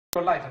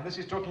your life, and this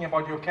is talking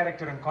about your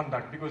character and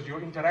conduct, because your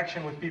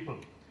interaction with people.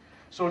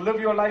 So live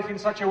your life in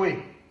such a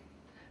way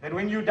that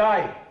when you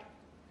die,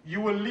 you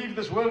will leave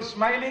this world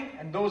smiling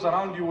and those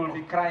around you will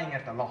be crying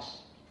at the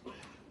loss.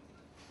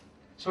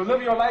 So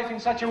live your life in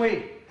such a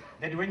way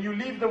that when you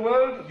leave the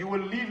world, you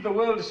will leave the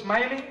world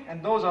smiling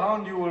and those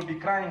around you will be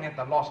crying at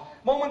the loss.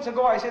 Moments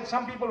ago I said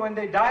some people when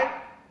they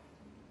die,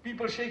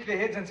 people shake their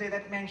heads and say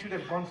that man should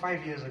have gone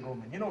 5 years ago,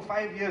 man. You know,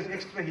 5 years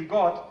extra he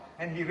got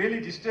and he really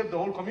disturbed the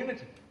whole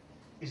community.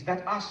 Is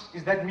that us?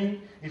 Is that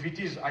me? If it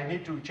is, I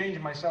need to change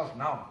myself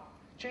now.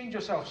 Change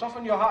yourself,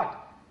 soften your heart,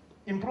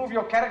 improve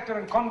your character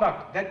and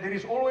conduct, that there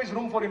is always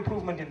room for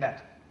improvement in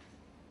that.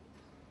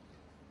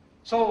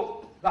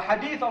 So the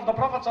hadith of the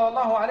Prophet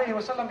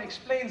ﷺ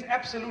explains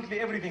absolutely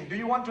everything. Do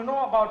you want to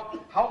know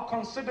about how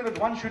considerate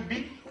one should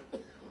be?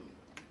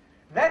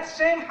 That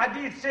same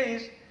hadith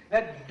says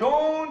that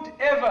don't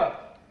ever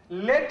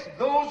let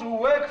those who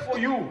work for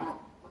you,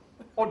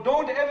 or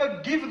don't ever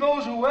give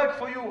those who work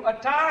for you a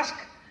task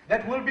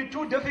that will be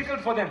too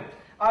difficult for them.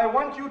 I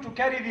want you to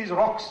carry these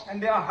rocks,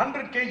 and there are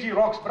 100 kg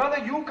rocks.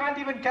 Brother, you can't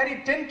even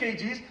carry 10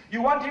 kgs.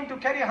 You want him to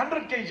carry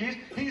 100 kgs.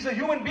 He is a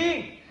human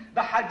being.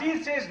 The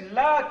hadith says,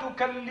 لا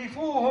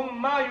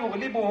تكلفوهم ما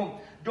يغلبهم.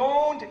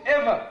 Don't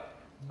ever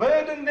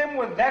burden them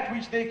with that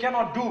which they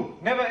cannot do.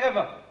 Never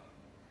ever.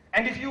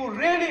 And if you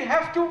really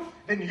have to,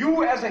 then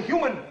you as a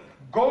human,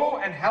 go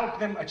and help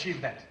them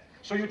achieve that.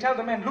 So you tell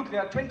the man, look, there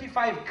are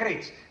 25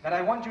 crates that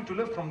I want you to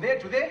lift from there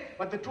to there,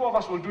 but the two of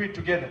us will do it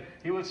together.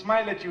 He will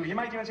smile at you. He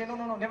might even say, no,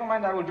 never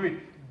mind, I will do it.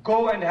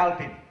 Go and help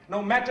him.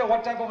 No matter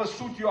what type of a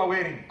suit you are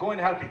wearing, go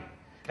and help him.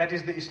 That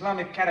is the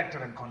Islamic character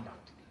and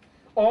conduct.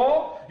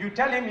 Or you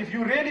tell him, if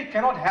you really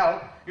cannot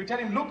help, you tell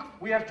him, look,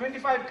 we have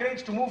 25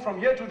 crates to move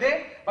from here to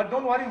there, but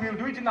don't worry, we'll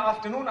do it in the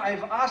afternoon.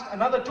 I've asked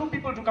another 2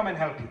 people to come and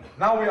help you.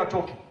 Now we are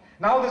talking.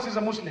 Now this is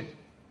a Muslim.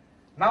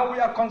 Now we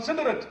are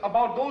considerate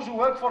about those who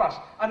work for us.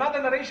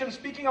 Another narration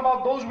speaking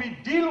about those we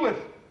deal with.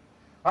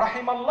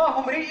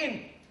 Rahimallahu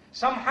mri'in,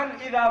 samhan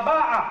idha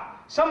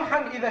ba'a,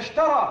 samhan idha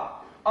ishtara.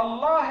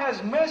 Allah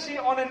has mercy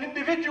on an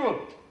individual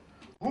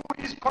who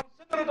is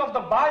considerate of the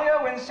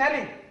buyer when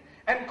selling,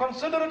 and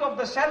considerate of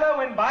the seller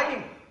when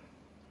buying.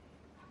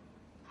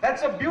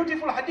 That's a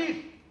beautiful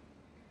hadith.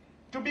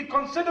 To be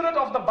considerate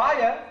of the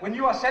buyer when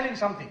you are selling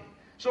something.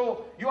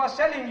 So you are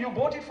selling, you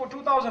bought it for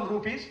 2,000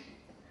 rupees,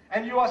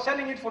 and you are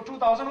selling it for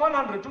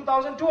 2,100,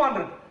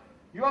 2,200.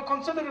 You are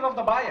considerate of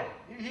the buyer.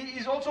 He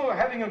is also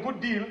having a good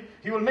deal.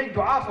 He will make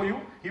dua for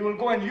you. He will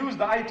go and use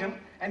the item,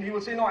 and he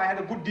will say, no, I had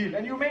a good deal.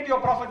 And you made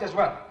your profit as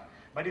well.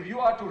 But if you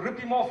are to rip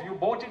him off, you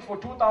bought it for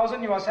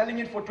 2,000, you are selling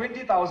it for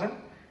 20,000,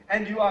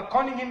 and you are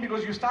conning him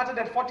because you started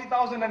at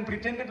 40,000 and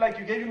pretended like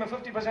you gave him a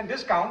 50%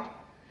 discount,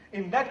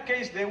 in that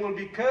case there will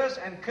be curse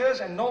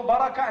and no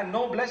barakah and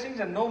no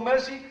blessings and no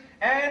mercy,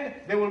 and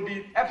there will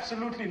be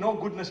absolutely no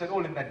goodness at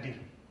all in that deal.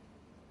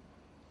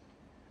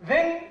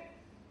 Then,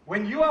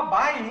 when you are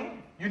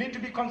buying, you need to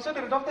be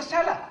considerate of the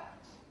seller.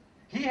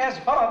 He has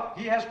farad,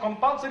 he has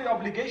compulsory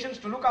obligations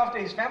to look after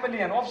his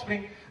family and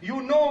offspring.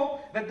 You know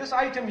that this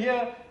item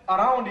here,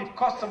 around it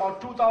costs about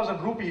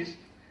 2,000 rupees,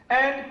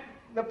 and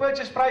the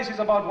purchase price is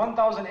about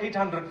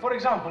 1,800, for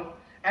example,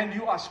 and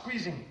you are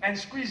squeezing and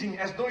squeezing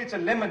as though it's a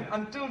lemon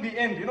until the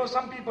end. You know,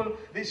 some people,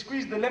 they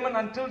squeeze the lemon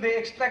until they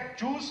extract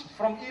juice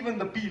from even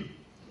the peel.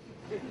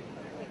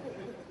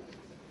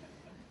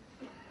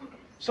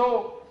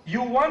 So,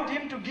 you want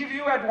him to give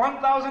you at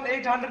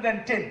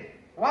 1,810.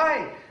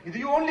 Why? Are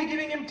you only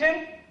giving him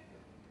 10?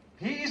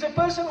 He is a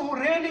person who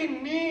really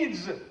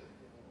needs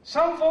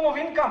some form of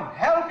income.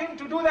 Help him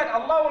to do that.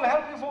 Allah will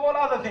help you for all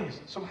other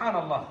things.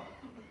 Subhanallah.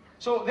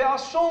 So there are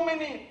so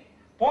many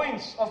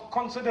points of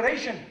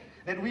consideration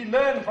that we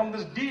learn from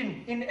this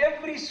deen in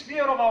every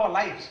sphere of our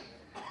lives.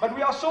 But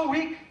we are so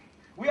weak.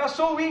 We are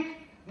so weak.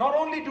 Not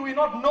only do we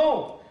not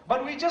know,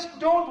 but we just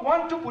don't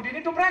want to put it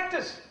into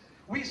practice.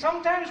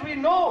 Sometimes we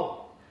know,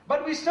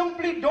 but we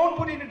simply don't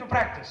put it into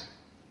practice.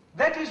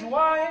 That is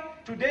why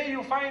today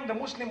you find the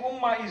Muslim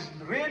Ummah is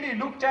really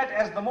looked at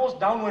as the most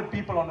downward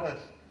people on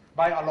earth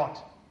by a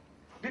lot.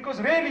 Because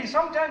really,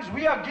 sometimes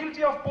we are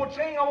guilty of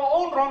portraying our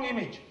own wrong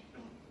image.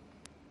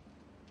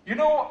 You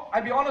know,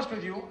 I'll be honest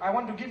with you, I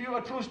want to give you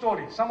a true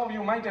story. Some of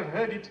you might have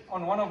heard it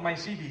on one of my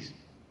CDs.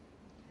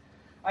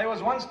 I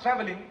was once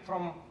traveling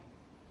from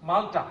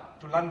Malta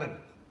to London.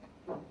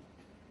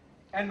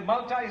 And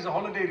Malta is a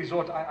holiday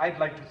resort, I'd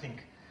like to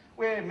think,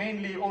 where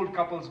mainly old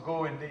couples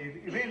go, and they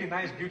really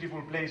nice,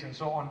 beautiful place and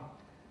so on.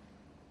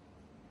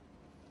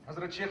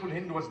 Hazrat Sheikhul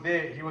Hind was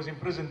there. He was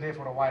imprisoned there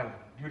for a while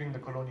during the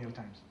colonial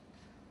times.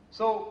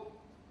 So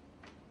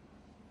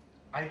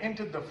I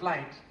entered the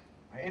flight,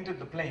 I entered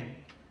the plane,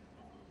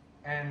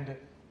 and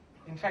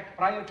in fact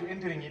prior to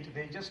entering it,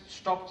 they just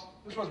stopped.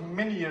 This was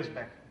many years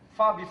back,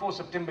 far before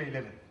September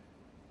 11.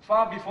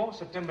 Far before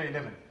September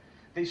 11.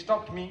 They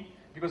stopped me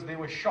because they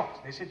were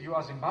shocked. They said, you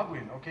are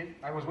Zimbabwean, okay?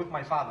 I was with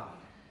my father.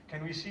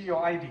 Can we see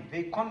your ID?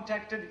 They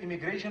contacted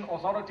immigration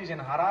authorities in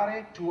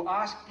Harare to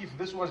ask if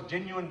this was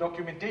genuine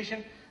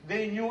documentation.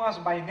 They knew us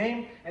by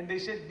name, and they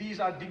said, these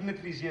are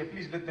dignitaries here,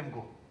 please let them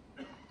go.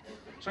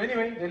 So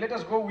anyway, they let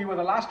us go. We were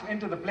the last to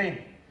enter the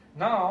plane.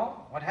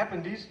 Now, what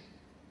happened is,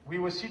 we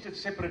were seated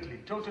separately,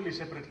 totally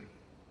separately.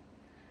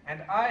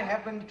 And I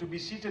happened to be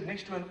seated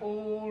next to an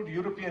old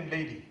European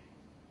lady,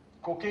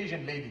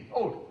 Caucasian lady,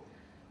 old.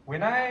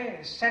 When I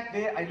sat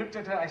there, I looked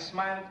at her, I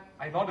smiled,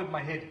 I nodded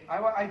my head.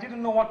 I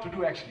didn't know what to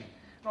do actually.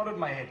 Nodded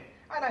my head.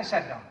 And I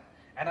sat down.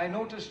 And I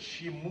noticed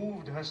she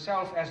moved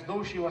herself as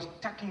though she was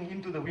tucking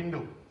into the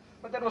window.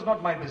 But that was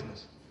not my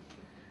business.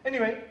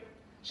 Anyway,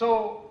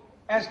 so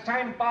as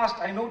time passed,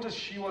 I noticed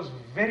she was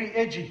very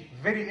edgy,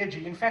 very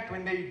edgy. In fact,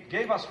 when they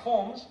gave us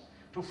forms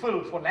to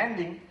fill for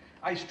landing,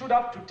 I stood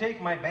up to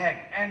take my bag.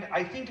 And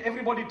I think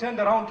everybody turned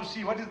around to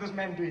see, what is this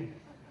man doing?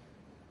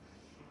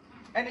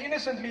 And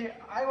innocently,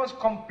 I was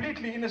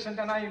completely innocent,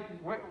 and I,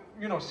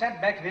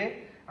 sat back there.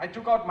 I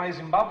took out my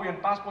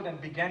Zimbabwean passport and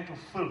began to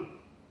fill.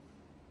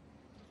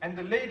 And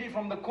the lady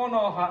from the corner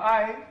of her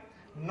eye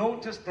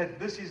noticed that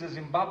this is a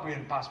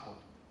Zimbabwean passport.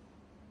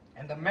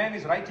 And the man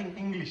is writing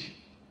English.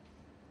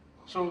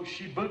 So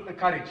she built the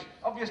courage.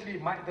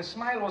 Obviously, the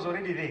smile was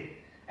already there.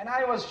 And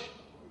I was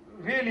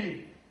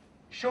really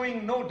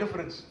showing no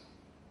difference.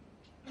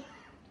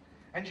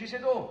 And she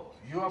said, "Oh,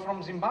 you are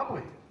from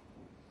Zimbabwe?"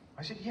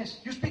 I said, "Yes."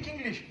 "You speak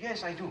English?"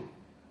 "Yes, I do."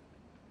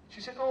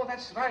 She said, "Oh,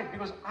 that's right,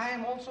 because I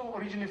am also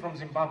originally from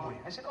Zimbabwe."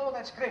 I said, "Oh,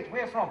 that's great.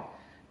 Where from?"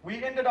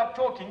 We ended up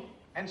talking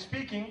and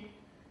speaking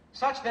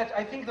such that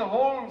I think the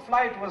whole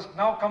flight was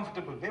now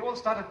comfortable. They all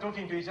started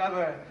talking to each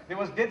other. There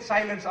was dead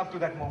silence up to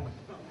that moment.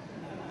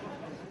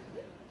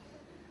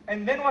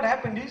 And then what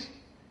happened is,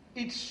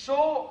 it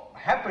so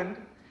happened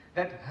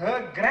that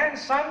her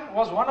grandson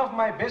was one of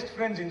my best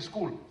friends in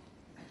school.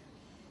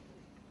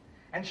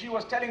 And she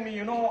was telling me,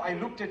 I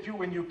looked at you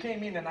when you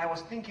came in and I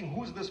was thinking,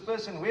 who's this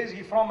person? Where's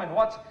he from and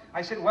what?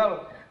 I said,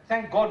 well,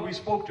 thank God we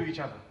spoke to each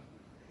other.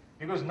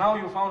 Because now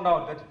you found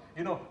out that,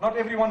 not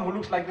everyone who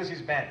looks like this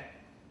is bad.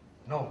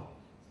 No.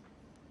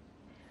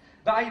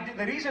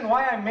 The reason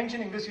why I'm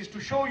mentioning this is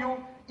to show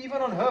you,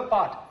 even on her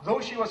part,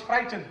 though she was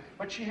frightened,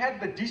 but she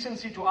had the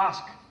decency to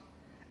ask.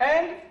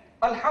 And,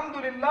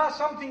 alhamdulillah,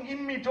 something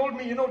in me told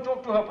me,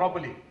 talk to her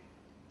properly.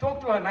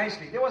 Talk to her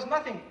nicely. There was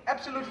nothing,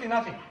 absolutely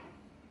nothing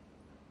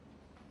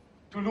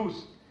to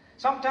lose.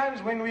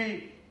 Sometimes when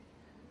we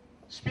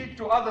speak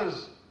to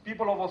others,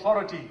 people of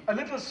authority, a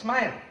little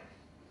smile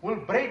will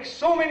break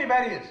so many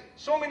barriers,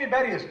 so many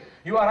barriers.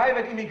 You arrive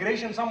at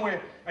immigration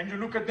somewhere and you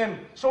look at them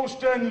so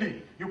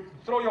sternly, you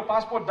throw your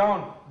passport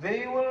down,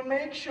 they will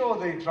make sure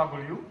they trouble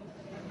you.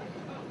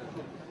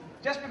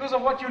 Just because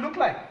of what you look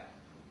like.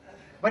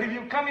 But if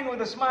you come in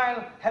with a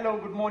smile, hello,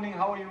 good morning,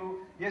 how are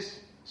you? Yes,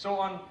 so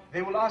on.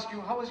 They will ask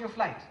you, how was your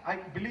flight?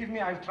 Believe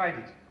me, I've tried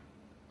it.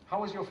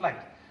 How was your flight?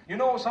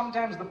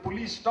 Sometimes the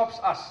police stops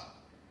us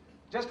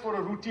just for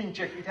a routine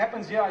check. It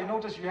happens here. I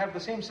notice you have the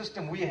same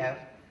system we have.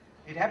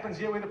 It happens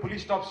here where the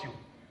police stops you.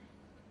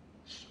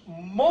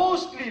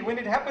 Mostly when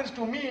it happens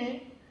to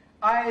me,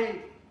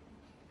 I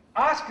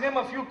ask them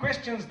a few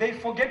questions. They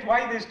forget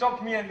why they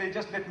stopped me and they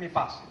just let me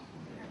pass.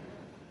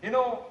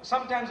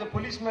 Sometimes a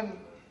policeman,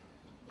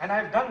 and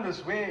I've done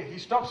this, where he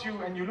stops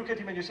you and you look at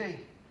him and you say,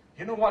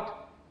 you know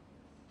what?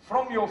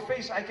 From your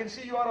face, I can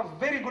see you are a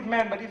very good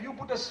man, but if you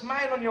put a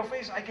smile on your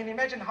face, I can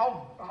imagine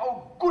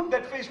how good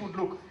that face would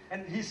look.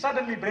 And he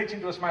suddenly breaks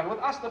into a smile. With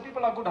us, the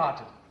people are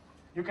good-hearted.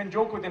 You can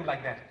joke with him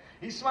like that.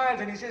 He smiles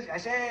and he says, I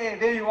say, hey,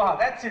 there you are.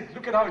 That's it.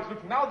 Look at how it's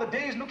looking. Now the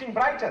day is looking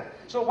brighter.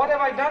 So what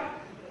have I done?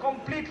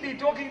 Completely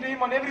talking to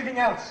him on everything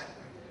else.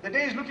 The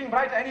day is looking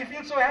brighter and he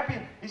feels so happy.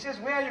 He says,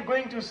 where are you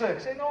going to, sir? I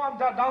say, no, I'm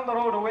down the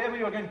road or wherever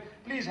you're going.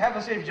 Please have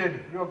a safe journey.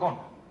 You're gone.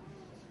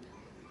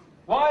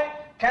 Why?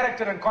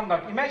 Character and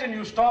conduct. Imagine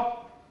you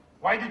stop.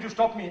 Why did you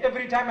stop me?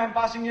 Every time I'm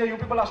passing here, you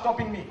people are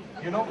stopping me.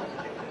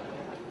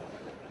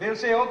 They'll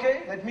say,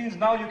 okay, that means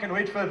now you can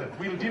wait further.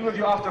 We'll deal with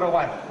you after a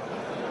while.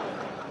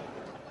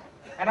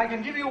 And I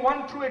can give you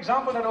one true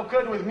example that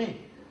occurred with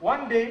me.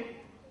 One day,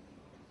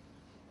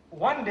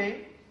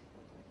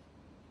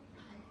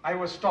 I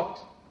was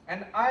stopped.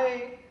 And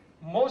I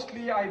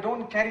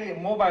don't carry a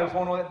mobile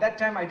phone, or at that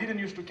time I didn't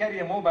used to carry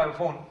a mobile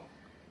phone.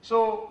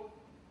 So,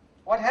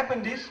 what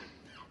happened is,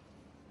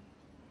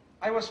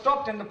 I was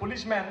stopped and the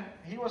policeman,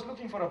 he was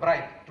looking for a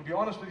bribe. To be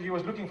honest with you, he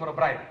was looking for a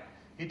bribe.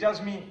 He tells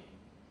me,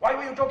 why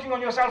were you talking on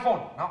your cell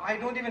phone? Now, I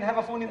don't even have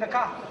a phone in the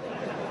car.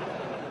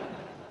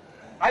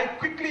 I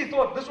quickly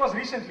thought, this was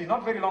recently,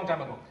 not very long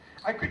time ago.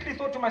 I quickly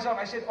thought to myself,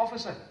 I said,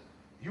 officer,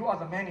 you are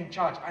the man in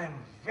charge. I am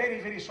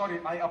very, very sorry.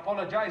 I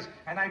apologize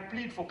and I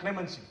plead for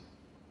clemency.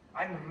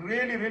 I'm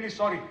really, really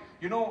sorry.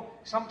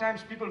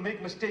 Sometimes people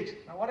make mistakes.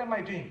 Now, what am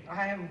I doing?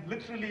 I am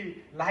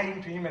literally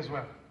lying to him as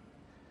well.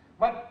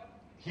 But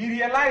he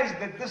realized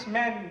that this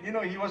man,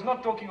 he was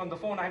not talking on the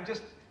phone. I'm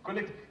just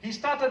collecting. He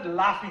started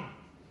laughing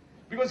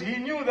because he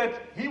knew that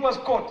he was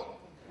caught.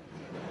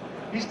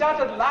 He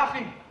started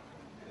laughing.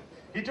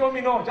 He told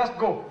me, no, just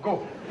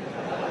go.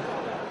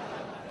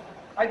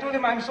 I told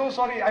him, I'm so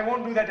sorry, I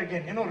won't do that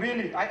again.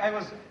 Really,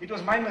 it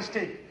was my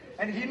mistake.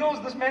 And he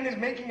knows this man is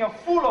making a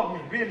fool of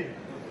me, really.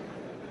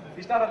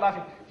 He started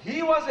laughing.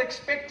 He was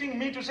expecting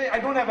me to say, I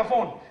don't have a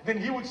phone. Then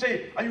he would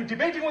say, are you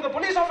debating with a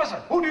police officer?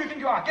 Who do you think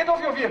you are? Get off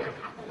your vehicle.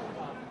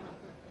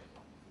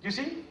 You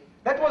see?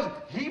 That was,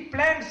 he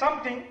planned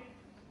something,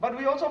 but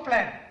we also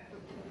plan.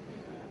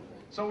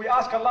 So we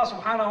ask Allah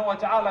subhanahu wa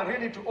ta'ala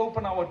really to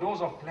open our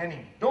doors of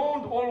planning.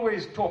 Don't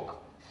always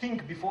talk.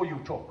 Think before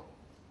you talk.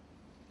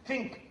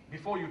 Think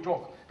before you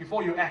talk,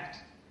 before you act.